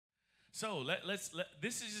So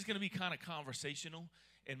this is just going to be kind of conversational.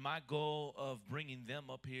 And my goal of bringing them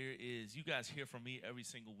up here is you guys hear from me every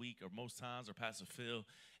single week or most times or Pastor Phil.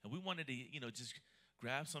 And we wanted to, just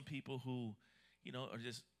grab some people who, are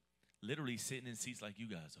just literally sitting in seats like you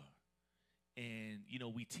guys are. And,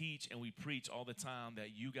 we teach and we preach all the time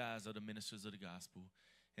that you guys are the ministers of the gospel.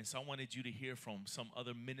 And so I wanted you to hear from some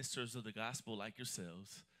other ministers of the gospel like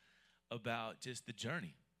yourselves about just the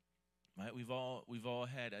journey. Right? We've all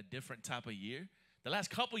had a different type of year. The last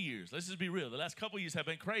couple years, let's just be real. The last couple years have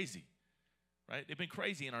been crazy. Right? They've been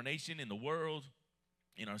crazy in our nation, in the world,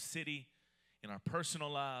 in our city, in our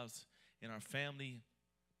personal lives, in our family.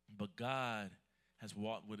 But God has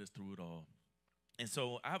walked with us through it all. And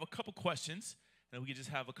so I have a couple questions, and we can just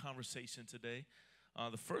have a conversation today.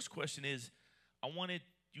 The first question is, I wanted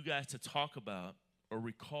you guys to talk about or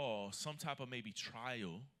recall some type of maybe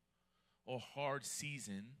trial or hard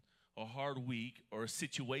season or hard week or a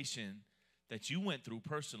situation that you went through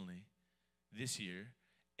personally this year.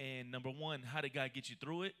 And number one, how did God get you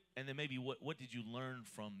through it? And then maybe what did you learn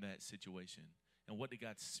from that situation? And what did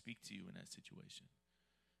God speak to you in that situation?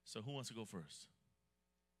 So who wants to go first?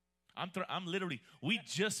 I'm literally, we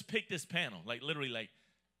just picked this panel, literally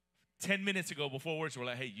 10 minutes ago before words. We're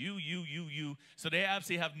like, hey, you. So they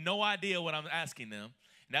absolutely have no idea what I'm asking them.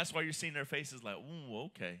 And that's why you're seeing their faces like, ooh,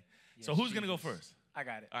 okay. Yes, so who's going to go first? I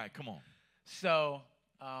got it. All right, come on. So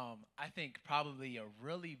I think probably a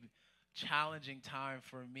really challenging time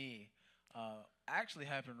for me actually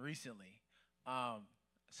happened recently.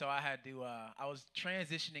 So I had to, I was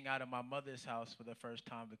transitioning out of my mother's house for the first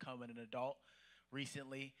time, becoming an adult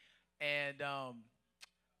recently. And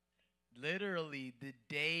literally the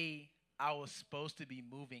day I was supposed to be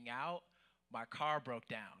moving out, my car broke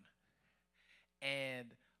down. And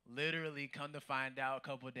literally come to find out a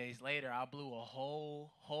couple of days later, I blew a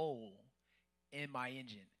whole hole in my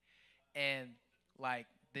engine. And like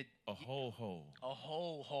A whole hole. a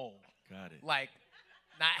whole hole. Got it. Like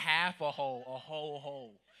not half a hole, a whole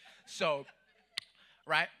hole. So,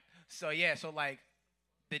 right? So yeah, so like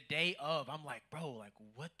the day of, I'm like, bro, like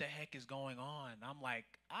what the heck is going on? I'm like,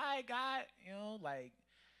 I got, like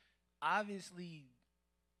obviously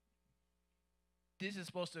this ain't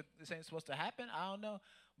supposed to happen. I don't know.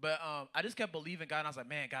 But I just kept believing God, and I was like,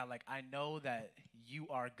 man, God, like I know that you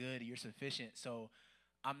are good, you're sufficient. So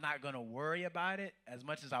I'm not gonna worry about it as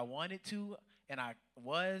much as I wanted to, and I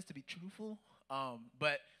was, to be truthful.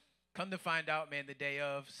 But come to find out, man, the day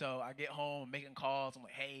of, so I get home, making calls. I'm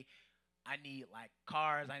like, hey, I need like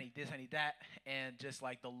cars, I need this, I need that, and just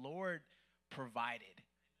like the Lord provided,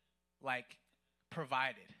 like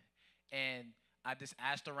provided, and I just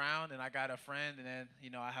asked around, and I got a friend, and then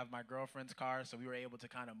I have my girlfriend's car, so we were able to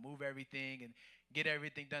kind of move everything and get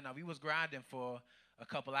everything done. Now we was grinding for a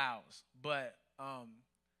couple hours, but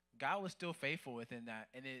God was still faithful within that,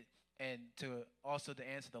 and to also to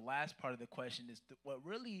answer the last part of the question is what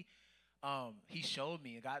really He showed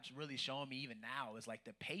me, and God's really showing me even now is like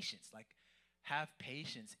the patience, like have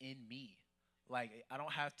patience in me. Like I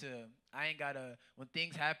don't have to, I ain't gotta. When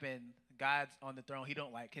things happen, God's on the throne. He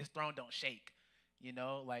don't like His throne don't shake.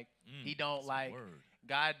 Like He don't like Word.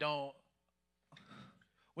 God don't.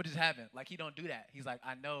 What just happened? Like He don't do that. He's like,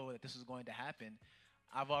 I know that this is going to happen.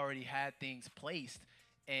 I've already had things placed,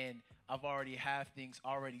 and I've already have things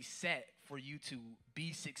already set for you to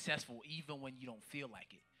be successful, even when you don't feel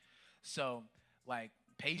like it. So, like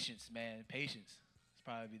patience, man, patience. It's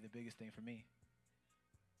probably the biggest thing for me.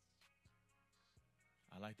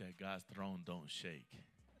 I like that God's throne don't shake.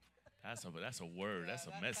 That's a word. Yeah, That's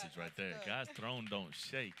a message right that's there. good. God's throne don't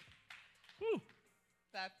shake. Whew.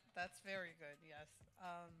 That's very good. Yes.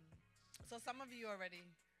 So some of you already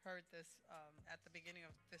heard this at the beginning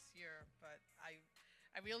of this year, but I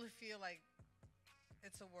really feel like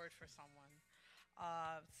it's a word for someone.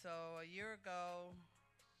 So a year ago,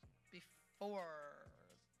 before,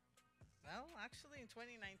 well, actually in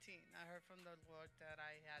 2019, I heard from the Lord that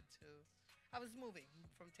I was moving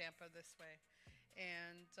from Tampa this way,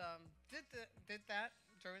 and did that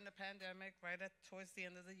during the pandemic. Right at towards the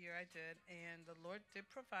end of the year, I did, and the Lord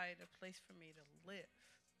did provide a place for me to live.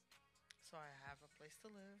 So I have a place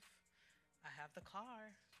to live. I have the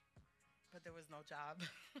car, but there was no job.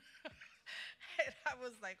 And I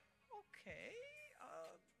was like, okay,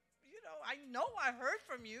 I heard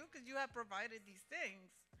from you because you have provided these things.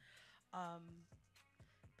 Um,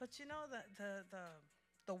 but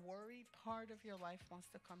the worry part of your life wants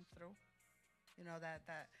to come through. That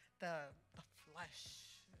the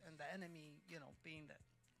flesh and the enemy, being that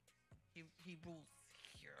he rules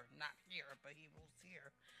here, not here, but he rules here.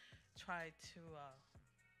 Try to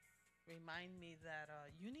remind me that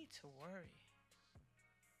you need to worry.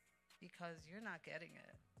 because you're not getting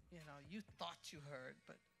it. You know, you thought you heard,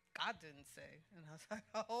 but God didn't say. And I was like,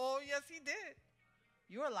 oh, yes, he did.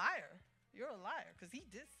 You're a liar. You're a liar, because he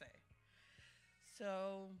did say.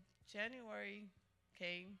 So January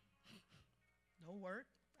came, no work.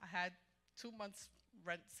 I had 2 months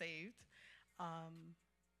rent saved.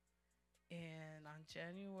 And on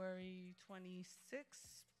January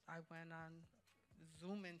 26th, I went on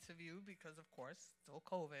Zoom interview because, of course, still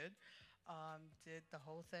COVID. Did the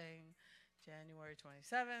whole thing. January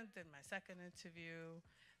 27th, did my second interview.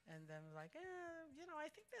 And then like, I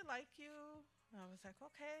think they like you. And I was like,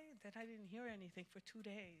 okay. Then I didn't hear anything for 2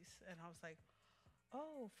 days. And I was like,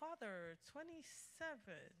 oh, Father, 27.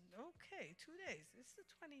 Okay, 2 days. It's the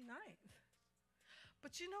 29th.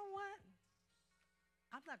 But you know what?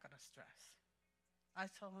 I'm not going to stress. I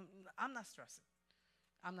told him, I'm not stressing.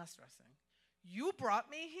 I'm not stressing. You brought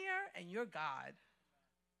me here, and you're God.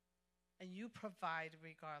 And you provide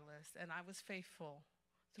regardless. And I was faithful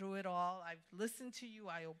through it all. I listened to you.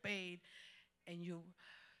 I obeyed. And you.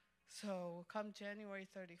 So come January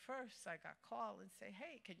 31st, I got called and say,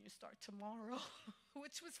 hey, can you start tomorrow?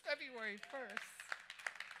 Which was February 1st.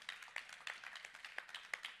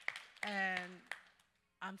 And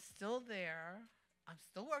I'm still there. I'm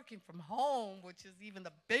still working from home, which is even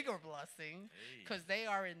the bigger blessing, because they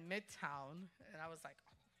are in Midtown. And I was like,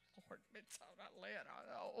 oh, Lord, Midtown, Atlanta.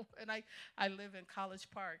 Oh. And I live in College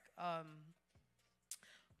Park.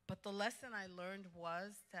 But the lesson I learned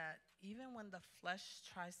was that even when the flesh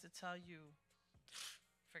tries to tell you,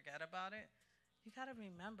 forget about it, you got to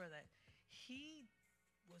remember that he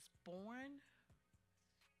was born,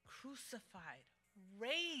 crucified,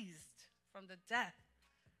 raised from the death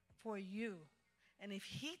for you. And if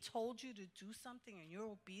he told you to do something and you're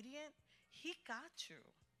obedient, he got you.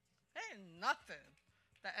 There ain't nothing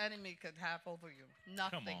the enemy could have over you.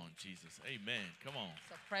 Nothing. Come on, Jesus. Amen. Come on.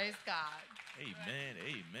 So praise God. Amen.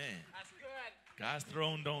 Amen. That's good. God's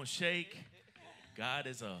throne don't shake. God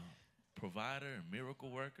is a provider and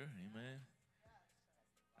miracle worker. Amen.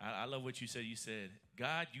 I love what you said. You said,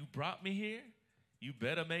 God, you brought me here. You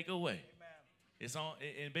better make a way. Amen. It's on,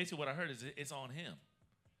 and basically what I heard is it's on him.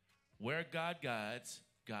 Where God guides,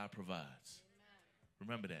 God provides. Amen.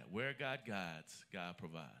 Remember that. Where God guides, God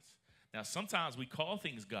provides. Now, sometimes we call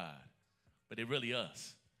things God, but they're really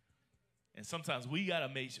us. And sometimes we got to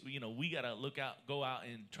make sure, we got to go out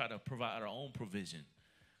and try to provide our own provision.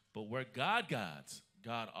 But where God guides,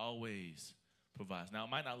 God always provides. Now, it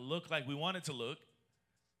might not look like we want it to look,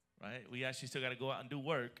 right? We actually still got to go out and do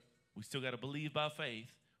work. We still got to believe by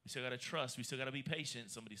faith. We still got to trust. We still got to be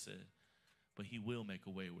patient, somebody said. But he will make a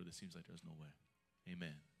way where there seems like there's no way.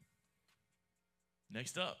 Amen.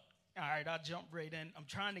 Next up. All right, I'll jump right in. I'm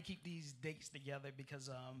trying to keep these dates together because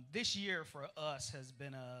this year for us has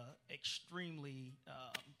been extremely,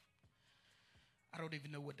 I don't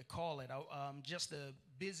even know what to call it, just a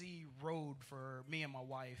busy road for me and my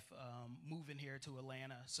wife moving here to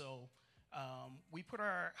Atlanta. So we put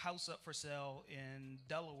our house up for sale in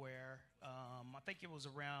Delaware. I think it was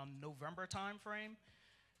around November time frame.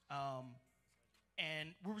 And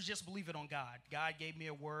we were just believing on God. God gave me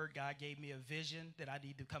a word. God gave me a vision that I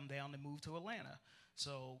need to come down and move to Atlanta.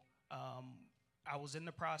 So I was in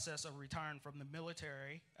the process of retiring from the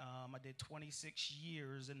military. I did 26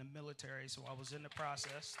 years in the military, so I was in the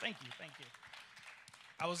process. Thank you.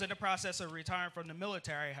 I was in the process of retiring from the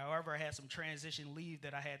military. However, I had some transition leave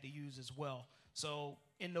that I had to use as well. So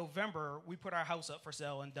in November, we put our house up for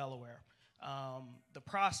sale in Delaware. The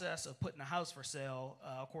process of putting the house for sale,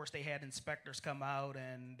 of course, they had inspectors come out,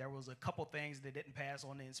 and there was a couple things that didn't pass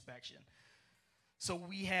on the inspection. So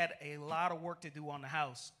we had a lot of work to do on the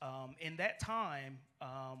house. In that time,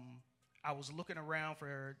 I was looking around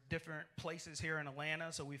for different places here in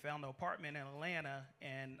Atlanta, so we found an apartment in Atlanta,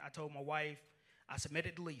 and I told my wife, I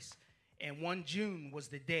submitted the lease. And 1 June was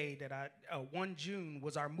the day that 1 June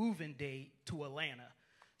was our move-in date to Atlanta.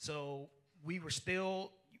 So we were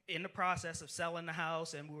still in the process of selling the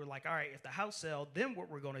house, and we were like, all right, if the house sells, then what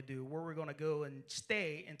we're going to do, where we're going to go and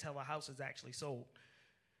stay until the house is actually sold.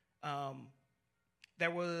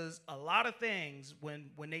 There was a lot of things when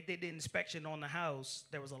they did the inspection on the house,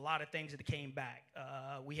 there was a lot of things that came back.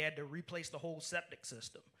 We had to replace the whole septic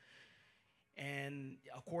system. And,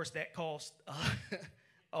 of course, that cost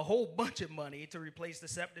a whole bunch of money to replace the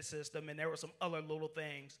septic system, and there were some other little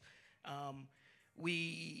things.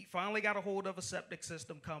 We finally got a hold of a septic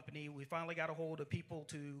system company. We finally got a hold of people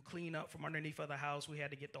to clean up from underneath of the house. We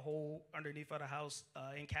had to get the whole underneath of the house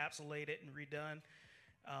encapsulated and redone.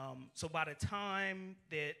 So by the time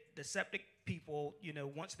that the septic people,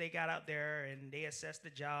 once they got out there and they assessed the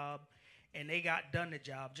job and they got done the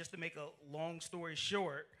job, just to make a long story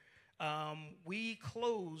short, We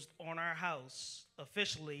closed on our house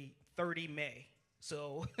officially 30 May.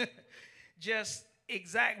 So just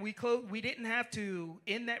exact, we didn't have to,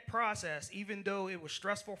 in that process, even though it was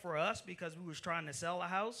stressful for us because we was trying to sell a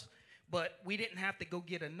house, but we didn't have to go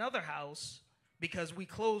get another house because we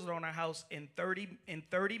closed on our house in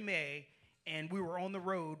 30 May, and we were on the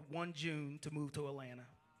road 1 June to move to Atlanta.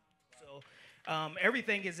 So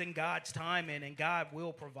everything is in God's timing, and God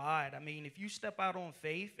will provide. I mean, if you step out on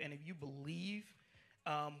faith and if you believe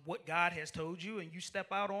what God has told you and you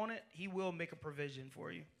step out on it, He will make a provision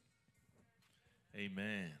for you.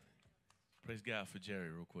 Amen. Praise God for Jerry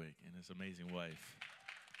real quick and his amazing wife.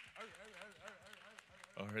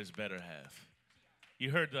 Or his better half. You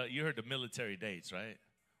heard the military dates, right?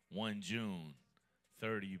 1 June,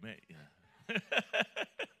 30 May. Yeah.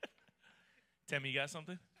 Tammy, you got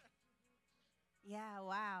something? Yeah,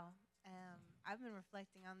 wow. I've been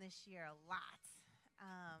reflecting on this year a lot,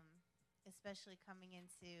 especially coming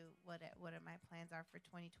into what my plans are for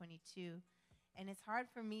 2022. And it's hard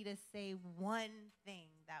for me to say one thing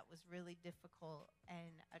that was really difficult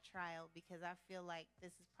and a trial because I feel like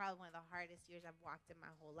this is probably one of the hardest years I've walked in my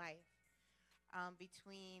whole life.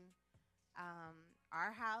 Between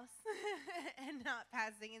our house and not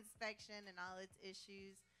passing inspection and all its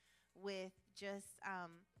issues with just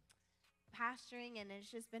pastoring, and it's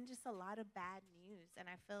just been just a lot of bad news. And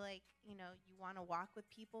I feel like, you want to walk with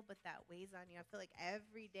people, but that weighs on you. I feel like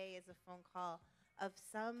every day is a phone call of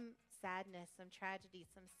some sadness, some tragedy,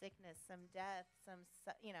 some sickness, some death,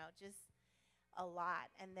 just a lot.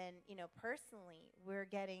 And then, personally, we're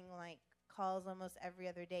getting like calls almost every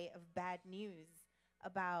other day of bad news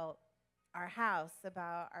about our house,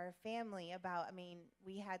 about our family,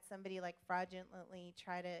 we had somebody like fraudulently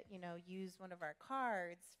try to, use one of our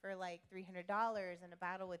cards for like $300 and a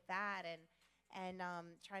battle with that and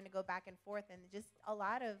trying to go back and forth and just a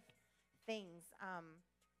lot of things.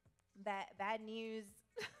 Bad news,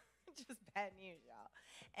 just bad news, y'all.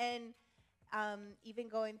 And even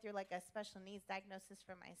going through like a special needs diagnosis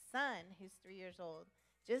for my son, who's 3 years old.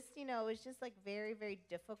 Just, it was just like very, very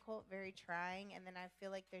difficult, very trying. And then I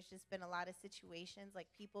feel like there's just been a lot of situations, like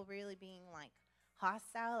people really being like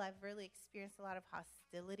hostile. I've really experienced a lot of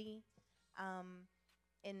hostility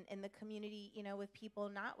in the community, with people,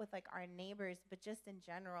 not with like our neighbors, but just in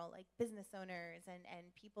general, like business owners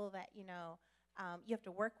and people that, you have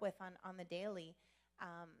to work with on the daily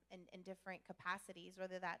in different capacities,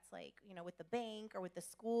 whether that's like, with the bank or with the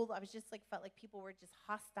school. I was just like, felt like people were just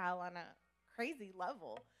hostile on a crazy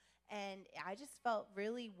level, and I just felt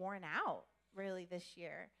really worn out really this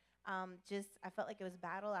year. I felt like it was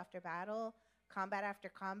battle after battle, combat after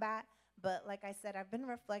combat. But like I said, I've been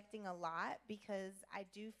reflecting a lot because I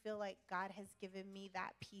do feel like God has given me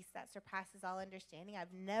that peace that surpasses all understanding.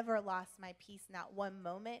 I've never lost my peace, not one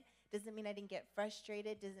moment. Doesn't mean I didn't get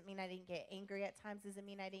frustrated, doesn't mean I didn't get angry at times, doesn't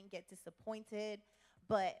mean I didn't get disappointed,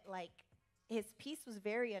 but like His peace was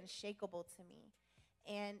very unshakable to me.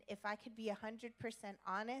 And if I could be 100%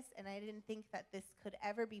 honest, and I didn't think that this could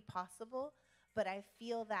ever be possible, but I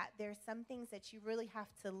feel that there's some things that you really have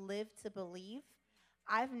to live to believe.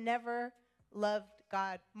 I've never loved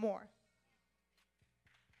God more.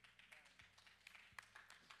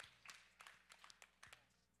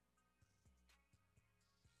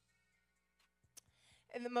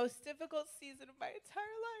 In the most difficult season of my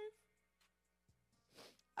entire life,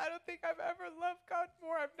 I don't think I've ever loved God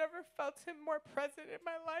more. I've never felt Him more present in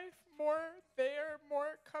my life, more there,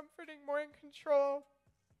 more comforting, more in control.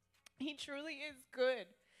 He truly is good,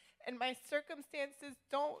 and my circumstances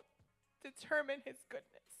don't determine His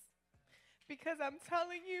goodness. Because I'm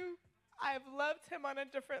telling you, I've loved Him on a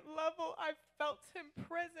different level. I've felt Him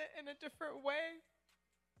present in a different way.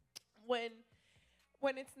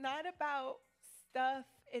 When it's not about stuff,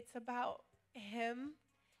 it's about Him.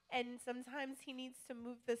 And sometimes He needs to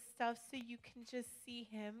move the stuff so you can just see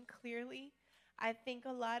Him clearly. I think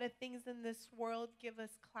a lot of things in this world give us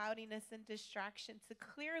cloudiness and distraction to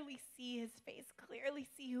clearly see His face, clearly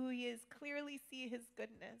see who He is, clearly see His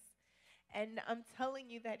goodness. And I'm telling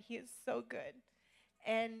you that He is so good.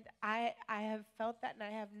 And I have felt that, and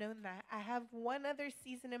I have known that. I have one other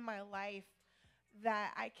season in my life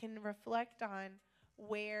that I can reflect on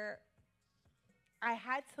where I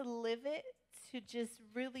had to live it to just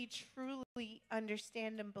really, truly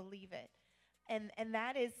understand and believe it. And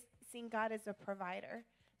that is seeing God as a provider.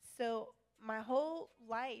 So my whole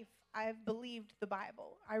life, I've believed the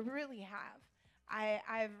Bible. I really have.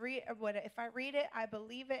 If I read it, I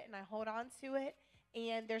believe it, and I hold on to it.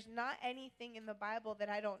 And there's not anything in the Bible that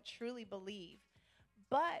I don't truly believe.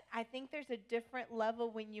 But I think there's a different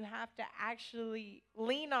level when you have to actually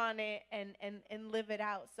lean on it and live it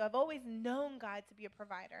out. So I've always known God to be a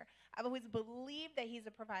provider. I've always believed that he's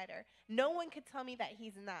a provider. No one could tell me that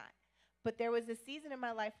he's not. But there was a season in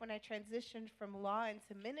my life when I transitioned from law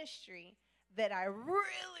into ministry that I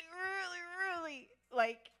really,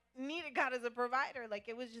 like, needed God as a provider. Like,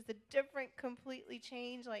 it was just a different, completely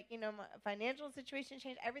change. Like, you know, my financial situation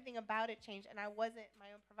changed. Everything about it changed. And I wasn't my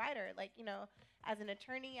own provider. Like, you know, as an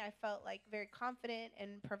attorney, I felt like very confident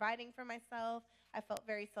in providing for myself. I felt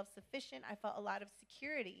very self-sufficient. I felt a lot of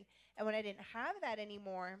security. And when I didn't have that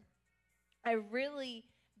anymore, I really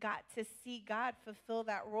got to see God fulfill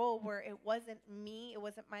that role where it wasn't me, it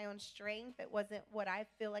wasn't my own strength, it wasn't what I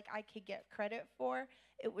feel like I could get credit for.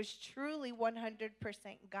 It was truly 100%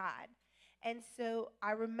 God. And so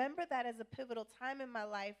I remember that as a pivotal time in my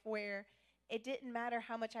life where it didn't matter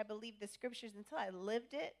how much I believed the scriptures until I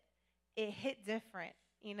lived it. It hit different,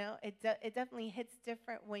 you know. It definitely hits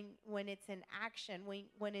different when it's in action,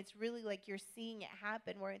 when it's really like you're seeing it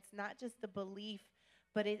happen, where it's not just the belief,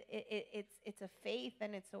 but it's a faith,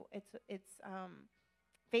 and it's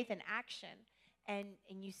faith in action, and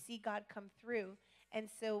you see God come through. And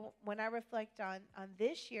so when I reflect on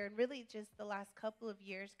this year, and really just the last couple of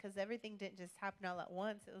years, because everything didn't just happen all at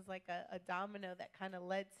once, it was like a domino that kind of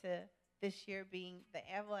led to this year being the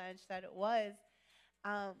avalanche that it was.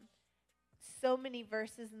 So many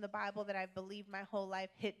verses in the Bible that I believe my whole life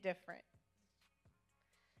hit different.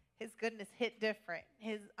 His goodness hit different.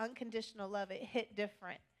 His unconditional love, it hit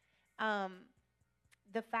different.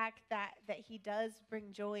 The fact that he does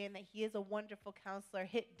bring joy and that he is a wonderful counselor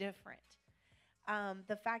hit different.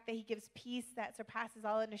 The fact that he gives peace that surpasses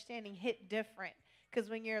all understanding hit different. Because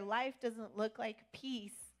when your life doesn't look like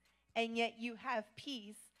peace, and yet you have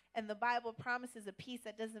peace, and the Bible promises a peace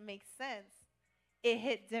that doesn't make sense, it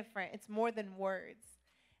hit different. It's more than words.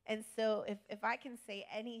 And so if I can say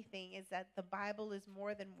anything, is that the Bible is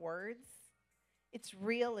more than words. It's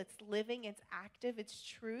real, it's living, it's active, it's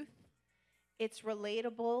truth, it's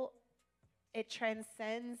relatable, it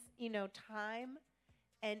transcends, you know, time,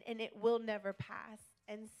 and it will never pass.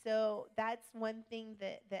 And so that's one thing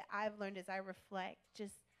that I've learned as I reflect,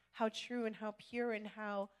 just how true and how pure and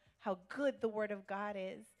how good the Word of God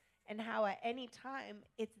is, and how at any time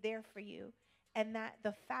it's there for you. And that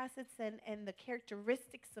the facets and the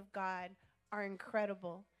characteristics of God are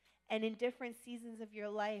incredible. And in different seasons of your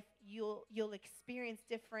life, you'll experience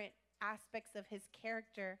different aspects of his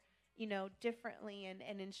character, you know, differently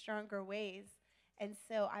and in stronger ways. And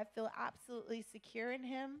so I feel absolutely secure in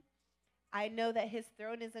him. I know that his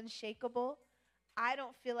throne is unshakable. I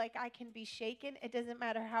don't feel like I can be shaken. It doesn't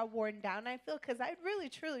matter how worn down I feel, because I really,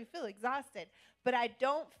 truly feel exhausted. But I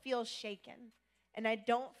don't feel shaken. And I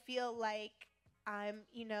don't feel like I'm,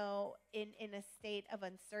 you know, in a state of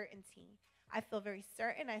uncertainty. I feel very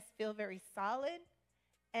certain. I feel very solid.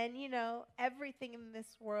 And, you know, everything in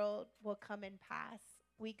this world will come and pass.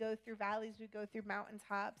 We go through valleys. We go through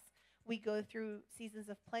mountaintops. We go through seasons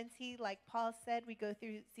of plenty. Like Paul said, we go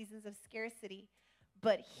through seasons of scarcity.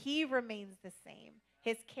 But he remains the same.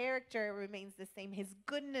 His character remains the same. His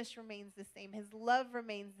goodness remains the same. His love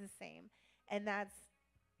remains the same. And that's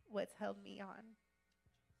what's held me on.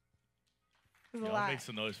 Y'all make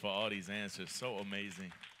some noise for all these answers. So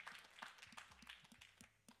amazing.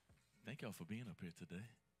 Thank y'all for being up here today.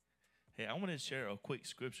 Hey, I want to share a quick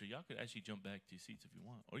scripture. Y'all could actually jump back to your seats if you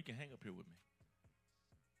want, or you can hang up here with me.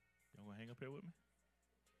 Y'all want to hang up here with me?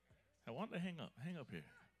 I want to hang up. Hang up here.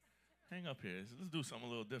 Hang up here. Let's do something a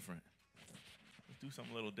little different. Let's do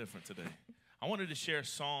something a little different today. I wanted to share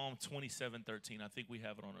Psalm 27:13. I think we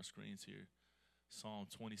have it on our screens here. Psalm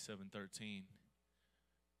 27:13.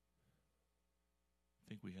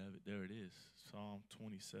 I think we have it. There it is. Psalm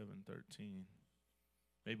 27:13.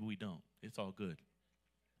 Maybe we don't. It's all good.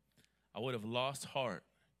 I would have lost heart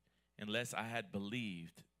unless I had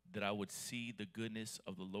believed that I would see the goodness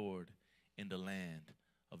of the Lord in the land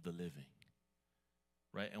of the living.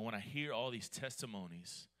 Right? And when I hear all these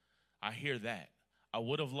testimonies, I hear that. I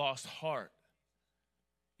would have lost heart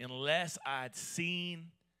unless I'd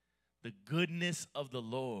seen the goodness of the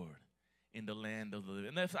Lord in the land of the living.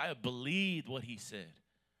 And if I believed what he said,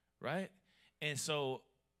 right? And so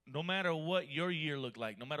no matter what your year looked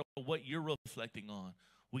like, no matter what you're reflecting on,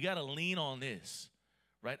 we got to lean on this,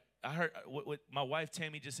 right? I heard what my wife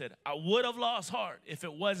Tammy just said. I would have lost heart if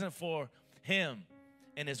it wasn't for him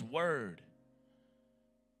and his word.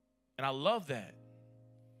 And I love that.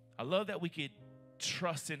 I love that we could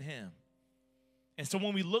trust in him. And so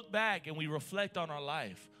when we look back and we reflect on our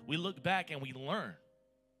life, we look back and we learn.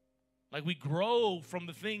 Like we grow from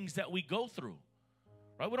the things that we go through,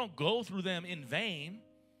 right? We don't go through them in vain.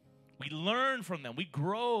 We learn from them. We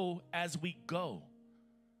grow as we go.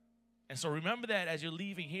 And so remember that as you're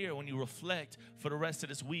leaving here, when you reflect for the rest of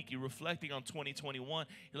this week, you're reflecting on 2021.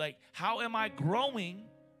 You're like, how am I growing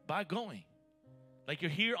by going? Like,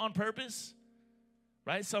 you're here on purpose,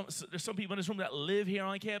 right? So there's some people in this room that live here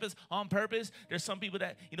on campus on purpose. There's some people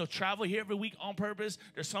that, travel here every week on purpose.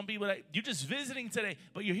 There's some people that you're just visiting today,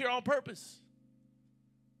 but you're here on purpose.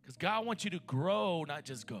 Because God wants you to grow, not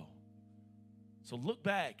just go. So look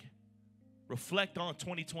back, reflect on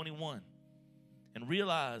 2021, and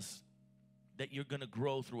realize that you're going to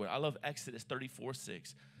grow through it. I love Exodus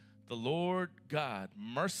 34:6. The Lord God,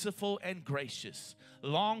 merciful and gracious,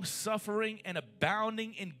 long-suffering and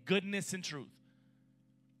abounding in goodness and truth.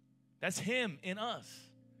 That's him in us,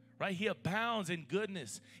 right? He abounds in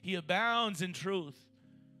goodness. He abounds in truth.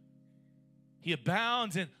 He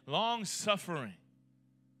abounds in long-suffering.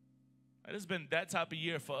 It has been that type of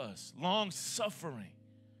year for us, long-suffering.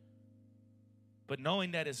 But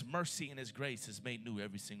knowing that his mercy and his grace is made new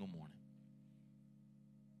every single morning.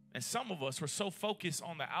 And some of us, we're so focused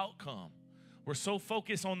on the outcome. We're so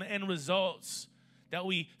focused on the end results that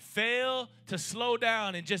we fail to slow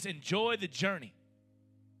down and just enjoy the journey.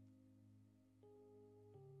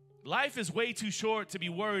 Life is way too short to be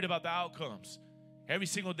worried about the outcomes. Every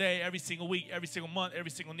single day, every single week, every single month,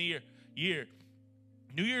 every single year.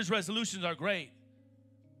 New Year's resolutions are great,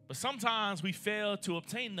 but sometimes we fail to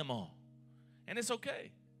obtain them all. And it's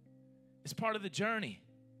okay. It's part of the journey.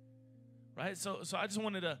 Right? So I just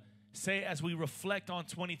wanted to say, as we reflect on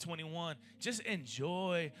 2021, just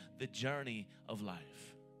enjoy the journey of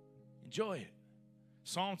life. Enjoy it.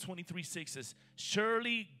 Psalm 23:6 says,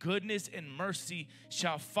 surely goodness and mercy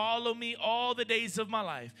shall follow me all the days of my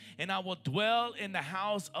life, and I will dwell in the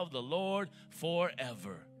house of the Lord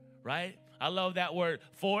forever. Right? I love that word,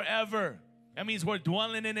 forever. That means we're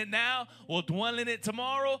dwelling in it now. We'll dwell in it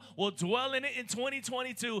tomorrow. We'll dwell in it in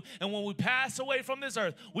 2022. And when we pass away from this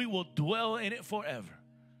earth, we will dwell in it forever.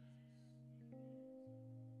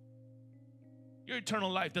 Your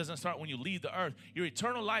eternal life doesn't start when you leave the earth. Your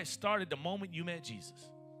eternal life started the moment you met Jesus.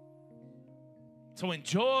 So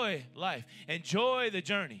enjoy life. Enjoy the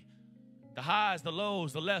journey. The highs, the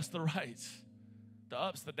lows, the lefts, the rights, the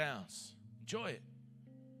ups, the downs. Enjoy it.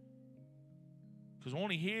 Because we're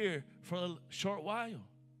only here for a short while.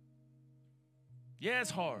 Yeah,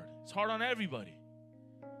 it's hard. It's hard on everybody.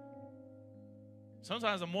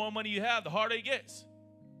 Sometimes the more money you have, the harder it gets.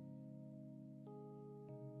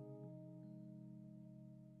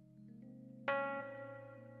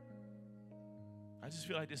 I just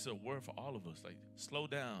feel like this is a word for all of us. Like, slow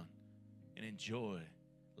down and enjoy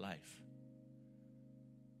life.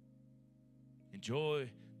 Enjoy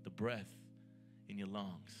the breath in your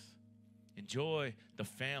lungs. Enjoy the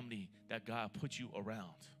family that God put you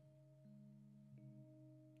around.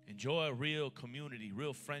 Enjoy real community,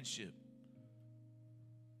 real friendship.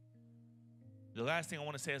 The last thing I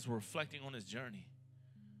want to say is we're reflecting on this journey.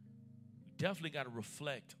 We definitely got to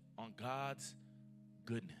reflect on God's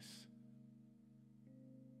goodness.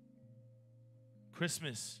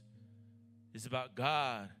 Christmas is about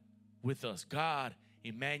God with us. God,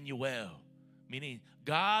 Emmanuel, meaning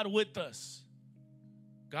God with us.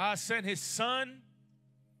 God sent his son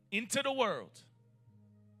into the world.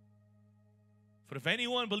 For if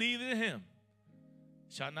anyone believes in him,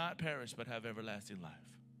 shall not perish but have everlasting life.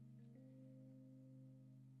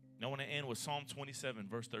 And I want to end with Psalm 27,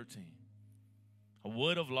 verse 13. I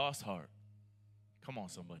would have lost heart. Come on,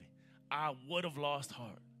 somebody. I would have lost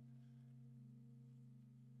heart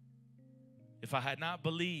if I had not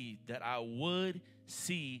believed that I would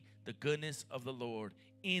see the goodness of the Lord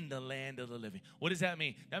in the land of the living. What does that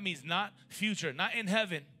mean? That means not future, not in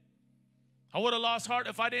heaven. I would have lost heart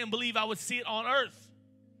if I didn't believe I would see it on earth.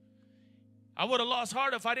 I would have lost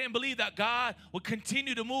heart if I didn't believe that God would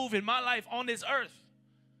continue to move in my life on this earth.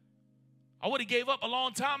 I would have gave up a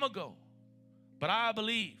long time ago. But I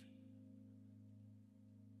believe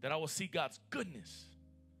that I will see God's goodness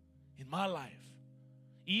in my life.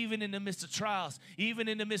 Even in the midst of trials, even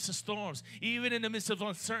in the midst of storms, even in the midst of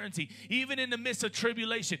uncertainty, even in the midst of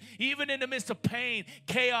tribulation, even in the midst of pain,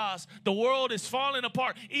 chaos, the world is falling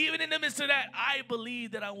apart. Even in the midst of that, I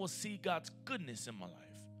believe that I will see God's goodness in my life.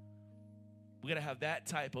 We got to have that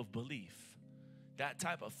type of belief, that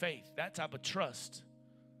type of faith, that type of trust.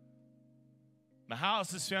 My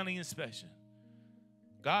house is failing inspection.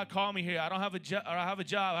 God called me here. I don't have a job. I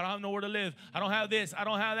don't have nowhere to live. I don't have this. I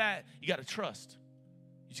don't have that. You got to trust.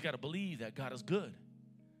 You just got to believe that God is good.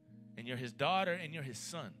 And you're his daughter and you're his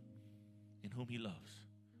son in whom he loves.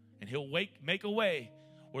 And he'll make a way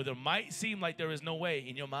where there might seem like there is no way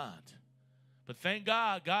in your mind. But thank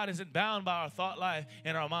God, God isn't bound by our thought life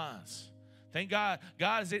and our minds. Thank God,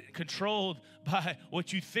 God isn't controlled by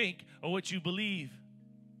what you think or what you believe.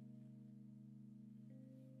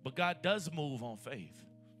 But God does move on faith.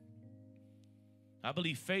 I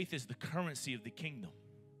believe faith is the currency of the kingdom.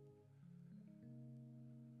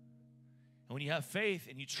 And when you have faith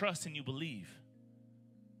and you trust and you believe,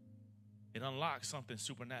 it unlocks something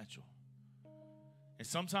supernatural. And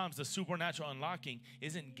sometimes the supernatural unlocking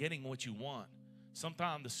isn't getting what you want.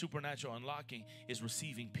 Sometimes the supernatural unlocking is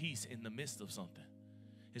receiving peace in the midst of something.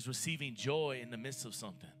 It's receiving joy in the midst of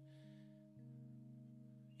something.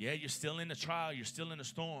 Yeah, you're still in the trial, you're still in the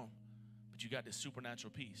storm, but you got this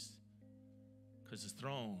supernatural peace because his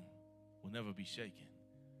throne will never be shaken.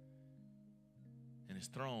 And his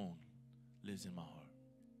throne lives in my heart.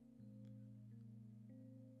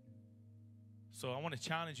 So I want to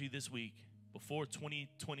challenge you this week, before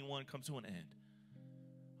 2021 comes to an end.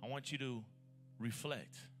 I want you to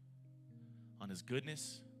reflect on his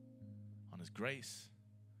goodness, on his grace,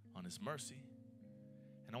 on his mercy.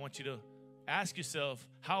 And I want you to ask yourself,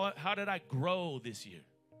 how did I grow this year?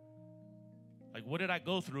 Like, what did I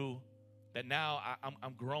go through that now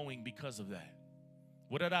I'm growing because of that?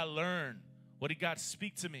 What did I learn? What did God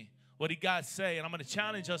speak to me? What did God say? And I'm going to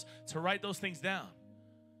challenge us to write those things down.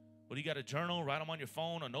 What do you got, a journal? Write them on your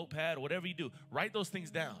phone, a notepad, or whatever you do. Write those things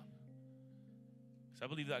down. Because I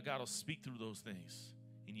believe that God will speak through those things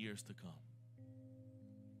in years to come.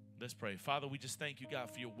 Let's pray. Father, we just thank you, God,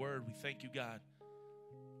 for your word. We thank you, God,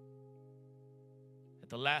 at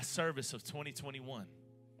the last service of 2021,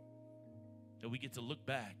 that we get to look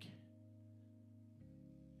back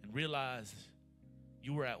and realize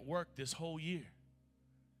you were at work this whole year,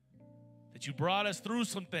 that you brought us through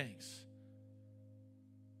some things,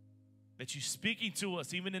 that you're speaking to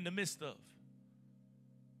us even in the midst of,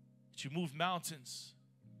 that you moved mountains,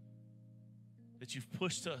 that you've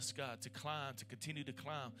pushed us, God, to climb, to continue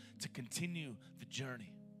the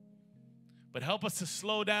journey. But help us to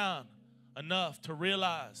slow down enough to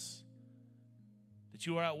realize that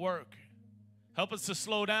you are at work. Help us to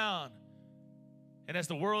slow down, and as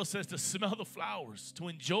the world says, to smell the flowers, to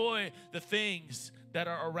enjoy the things that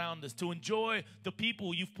are around us, to enjoy the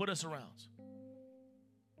people you've put us around.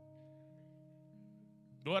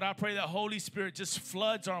 Lord, I pray that Holy Spirit just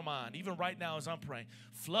floods our mind, even right now as I'm praying,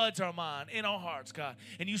 floods our mind in our hearts, God,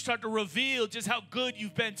 and you start to reveal just how good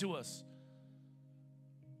you've been to us.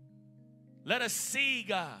 Let us see,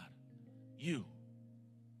 God, you.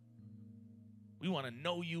 We want to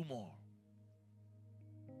know you more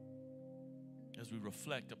as we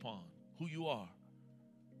reflect upon who you are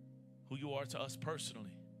to us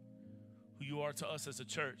personally, who you are to us as a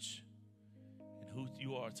church, and who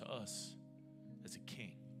you are to us as a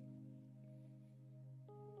king.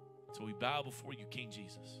 So we bow before you, King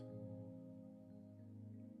Jesus.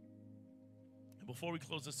 And before we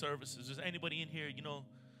close the service, is there anybody in here,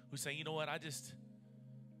 who's saying, you know what, I'm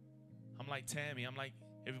like Tammy, I'm like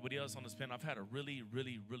everybody else on this panel. I've had a really,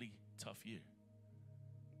 really, really tough year.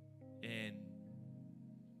 And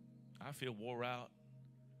I feel wore out.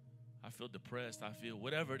 I feel depressed. I feel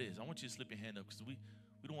whatever it is. I want you to slip your hand up, because we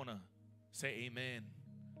don't want to say amen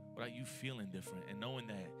without you feeling different and knowing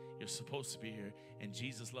that you're supposed to be here and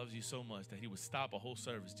Jesus loves you so much that he would stop a whole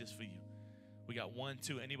service just for you. We got 1,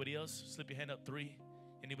 2. Anybody else? Slip your hand up. 3.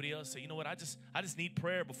 Anybody else? Say, you know what? I just need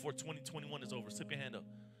prayer before 2021 is over. Slip your hand up.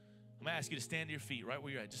 I'm going to ask you to stand to your feet right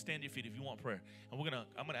where you're at. Just stand to your feet if you want prayer. And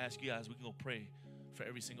I'm going to ask you guys, we can go pray for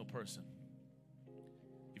every single person.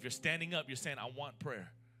 If you're standing up, you're saying, I want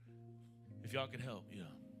prayer. If y'all can help, yeah.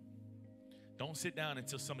 Don't sit down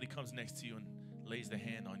until somebody comes next to you and lays their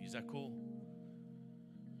hand on you. Is that cool?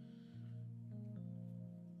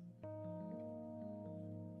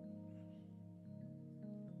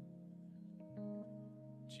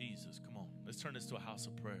 Jesus, come on. Let's turn this to a house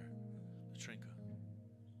of prayer. Latrinka.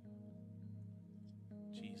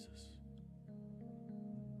 Jesus.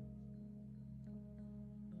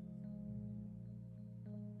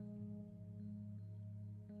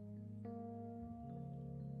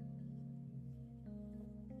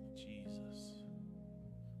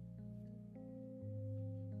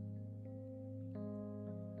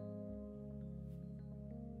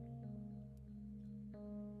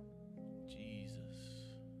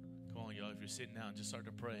 If you're sitting down, just start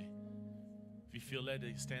to pray. If you feel led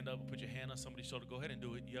to stand up and put your hand on somebody's shoulder, go ahead and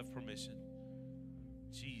do it. You have permission.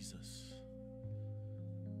 Jesus.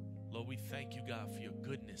 Lord, we thank you, God, for your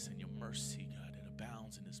goodness and your mercy, God, that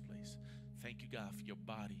abounds in this place. Thank you, God, for your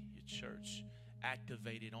body, your church,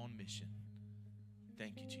 activated on mission.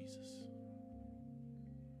 Thank you, Jesus.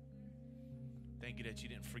 Thank you that you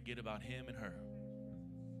didn't forget about him and her.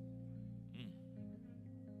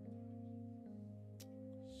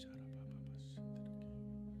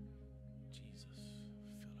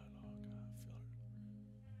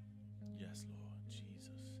 Yes, Lord Jesus.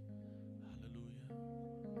 Hallelujah.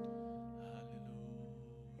 Hallelujah. Holy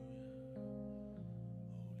Spirit, reign.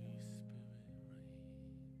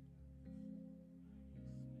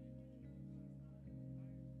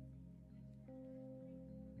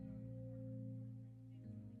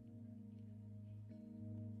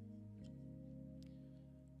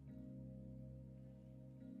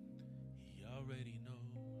 He already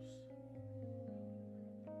knows.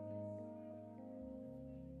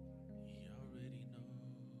 He already knows.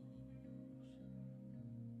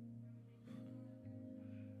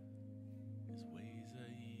 His ways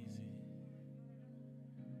are easy.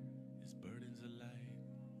 His burdens are light.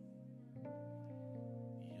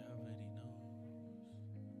 He already knows.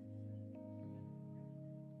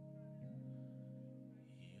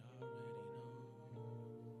 He already knows.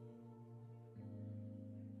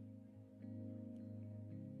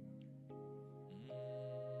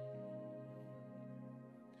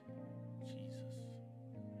 Jesus.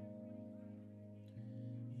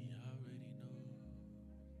 He already knows.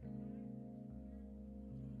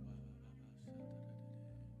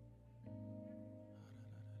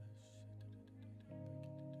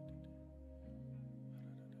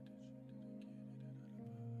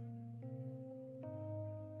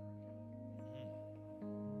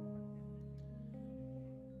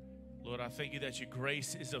 Lord, I thank you that your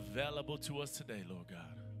grace is available to us today, Lord God.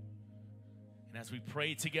 And as we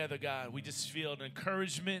pray together, God, we just feel an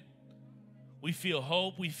encouragement. We feel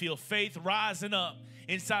hope. We feel faith rising up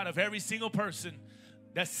inside of every single person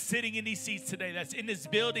that's sitting in these seats today, that's in this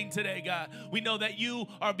building today, God. We know that you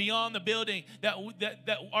are beyond the building, that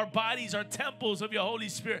our bodies are temples of your Holy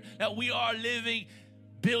Spirit, that we are living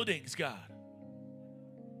buildings, God.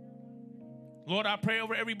 Lord, I pray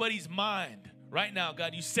over everybody's mind right now,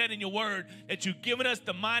 God. You said in your word that you've given us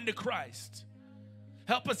the mind of Christ.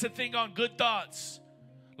 Help us to think on good thoughts.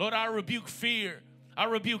 Lord, I rebuke fear. I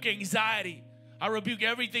rebuke anxiety. I rebuke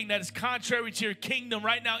everything that is contrary to your kingdom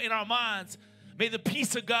right now in our minds. May the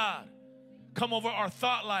peace of God come over our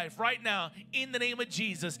thought life right now in the name of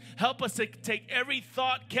Jesus. Help us to take every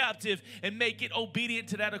thought captive and make it obedient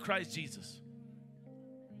to that of Christ Jesus.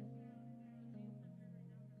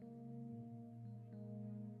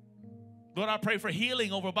 Lord, I pray for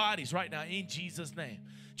healing over bodies right now in Jesus' name.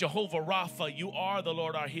 Jehovah Rapha, you are the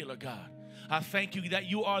Lord our healer, God. I thank you that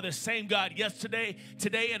you are the same God yesterday,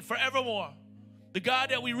 today, and forevermore. The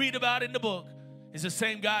God that we read about in the book is the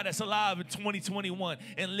same God that's alive in 2021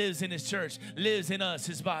 and lives in his church, lives in us,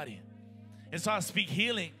 his body. And so I speak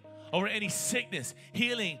healing over any sickness,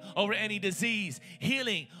 healing over any disease,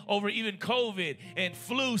 healing over even COVID and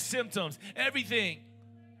flu symptoms, everything.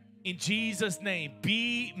 In Jesus' name,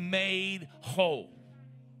 be made whole.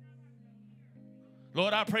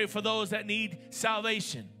 Lord, I pray for those that need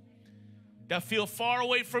salvation, that feel far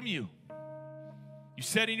away from you. You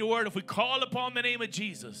said in your word, if we call upon the name of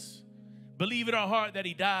Jesus, believe in our heart that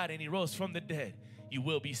he died and he rose from the dead, you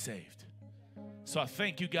will be saved. So I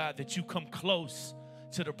thank you, God, that you come close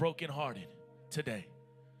to the brokenhearted today.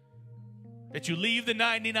 That you leave the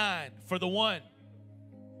 99 for the one.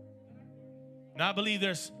 And I believe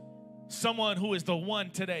there's someone who is the one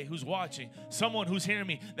today who's watching, someone who's hearing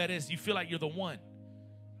me, that is, you feel like you're the one,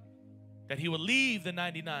 that he will leave the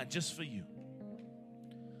 99 just for you.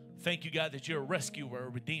 Thank you, God, that you're a rescuer, a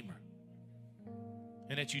redeemer,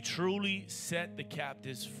 and that you truly set the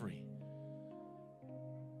captives free.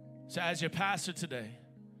 So as your pastor today,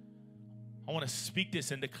 I want to speak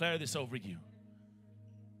this and declare this over you.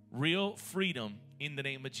 Real freedom in the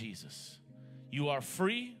name of Jesus. You are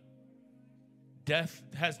free. Death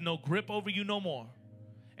has no grip over you no more.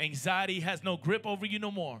 Anxiety has no grip over you no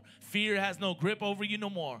more. Fear has no grip over you no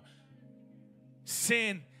more.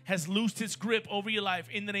 Sin has loosed its grip over your life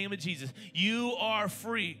in the name of Jesus. You are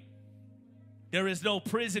free. There is no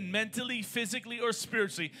prison mentally, physically, or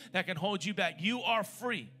spiritually that can hold you back. You are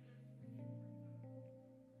free.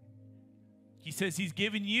 He says he's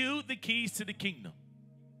given you the keys to the kingdom.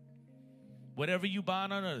 Whatever you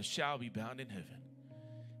bind on earth shall be bound in heaven.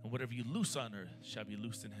 And whatever you loose on earth shall be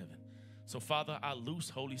loosed in heaven. So, Father, I loose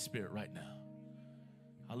Holy Spirit right now.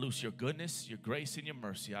 I loose your goodness, your grace, and your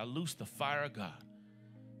mercy. I loose the fire of God.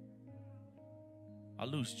 I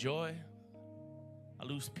loose joy. I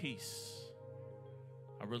loose peace.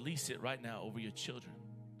 I release it right now over your children.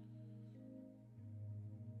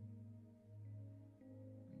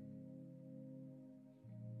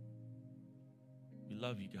 We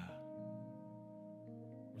love you, God.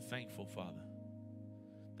 We're thankful, Father,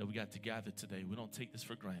 that we got to gather today. We don't take this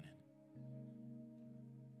for granted.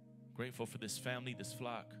 Grateful for this family, this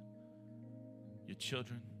flock, your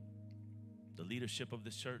children, the leadership of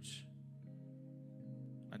this church.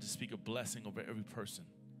 I just speak a blessing over every person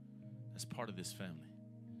that's part of this family.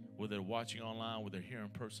 Whether they're watching online, whether they're here in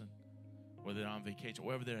person, whether they're on vacation,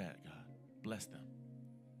 wherever they're at, God, bless them.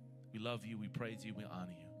 We love you. We praise you. We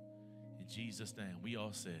honor you. In Jesus' name, we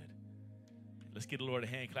all said, let's give the Lord a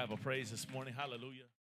hand clap of praise this morning. Hallelujah.